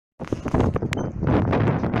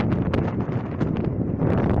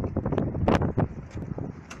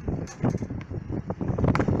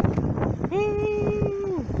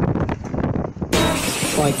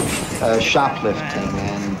Like shoplifting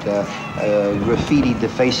and graffiti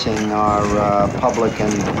defacing our public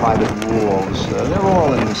and private walls. They're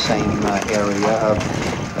all in the same area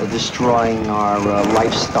of destroying our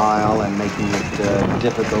lifestyle and making it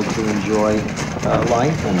difficult to enjoy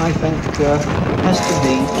life, and I think has to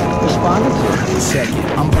be responded to. Check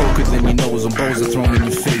it, I'm broker than your nose, I'm bows are thrown in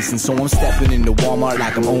your face, and so I'm stepping into Walmart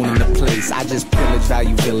like I'm owning the place. I just pillage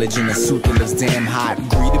Value Village in a suit that looks damn hot,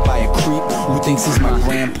 greeted by a creep who thinks he's my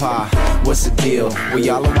grandpa. What's the deal? Well,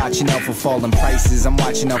 y'all are watching out for falling prices, I'm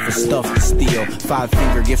watching out for stuff to steal.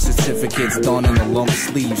 5-finger gift certificates done in a long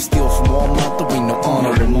sleeve. Steal from Walmart, there ain't no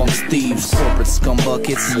honor amongst thieves. Corporate scum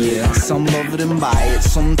buckets, yeah. Some love it and buy it,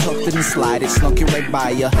 some tucked it and slide it, snuck it right by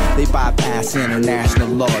ya. They bypass international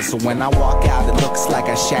laws, so when I walk out it looks like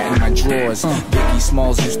I shat in my drawers. Biggie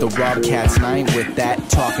Smalls used to rob cats and I ain't with that.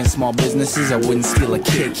 Talking small businesses, I wouldn't steal a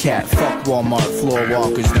Kit Kat. Fuck Walmart floor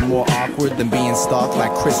walkers, they're more awkward than being stalked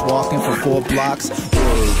like Chris walking for 4 blocks.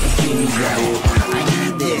 Whoa, give me that, I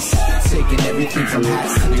need this. Taking everything from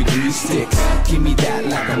hats to degree sticks. Give me that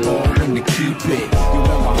like I'm going to keep it. You're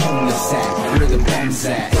where my homeless at, where the bums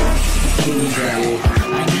at. Give me that,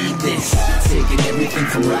 I need this. Taking everything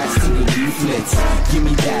from rats to the leaflets. Give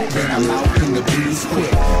me that, then I'm out in the breeze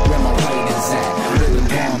quick. Where my writers at, where the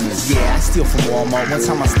bombers. Yeah, I steal from Walmart. One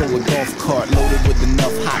time I stole a golf cart loaded with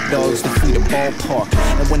enough hot dogs to feed a ballpark.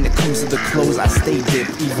 And when it comes to the clothes, I stay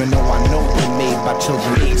dipped, even though I know they're made by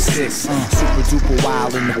children age 6. Super duper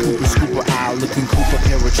wild in the pooper scooper aisle, looking Cooper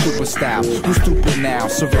paratrooper style. Who's stupid now?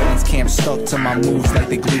 Surveillance cam stuck to my moves like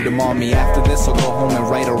they glued them on me. After this I'll go home and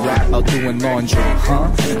write a rap about doing laundry.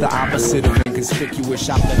 The opposite of inconspicuous,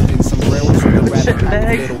 shoplifting sombreros with a rabbit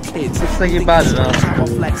pack of little kids. Looks like you're bad enough. How I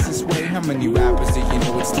flex this way? How many rappers do you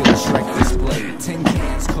know it's still a Shrek display? 10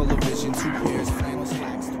 cans, color vision, 2 pairs, flannel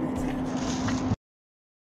slacks, 3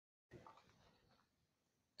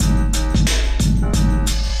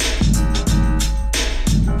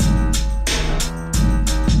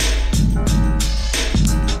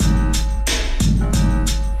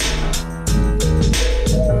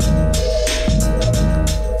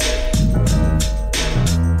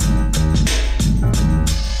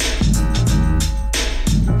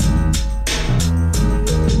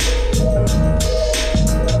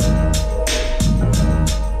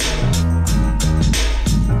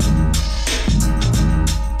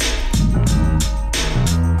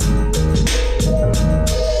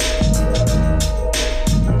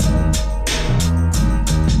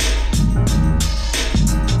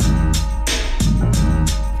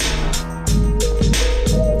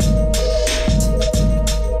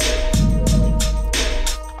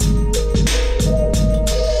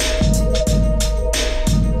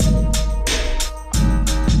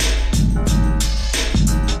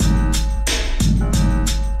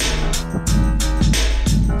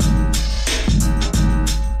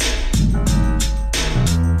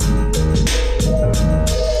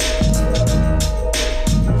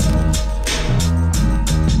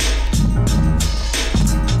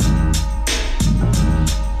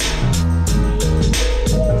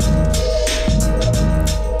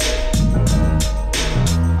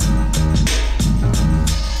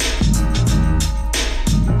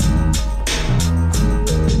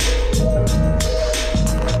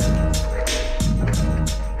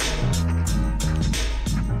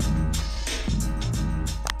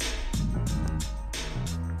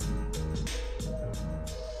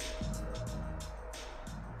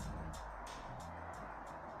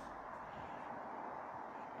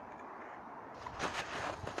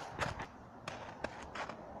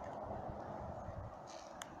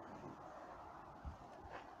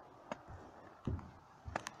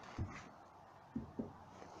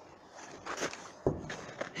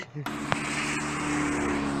 Hehehe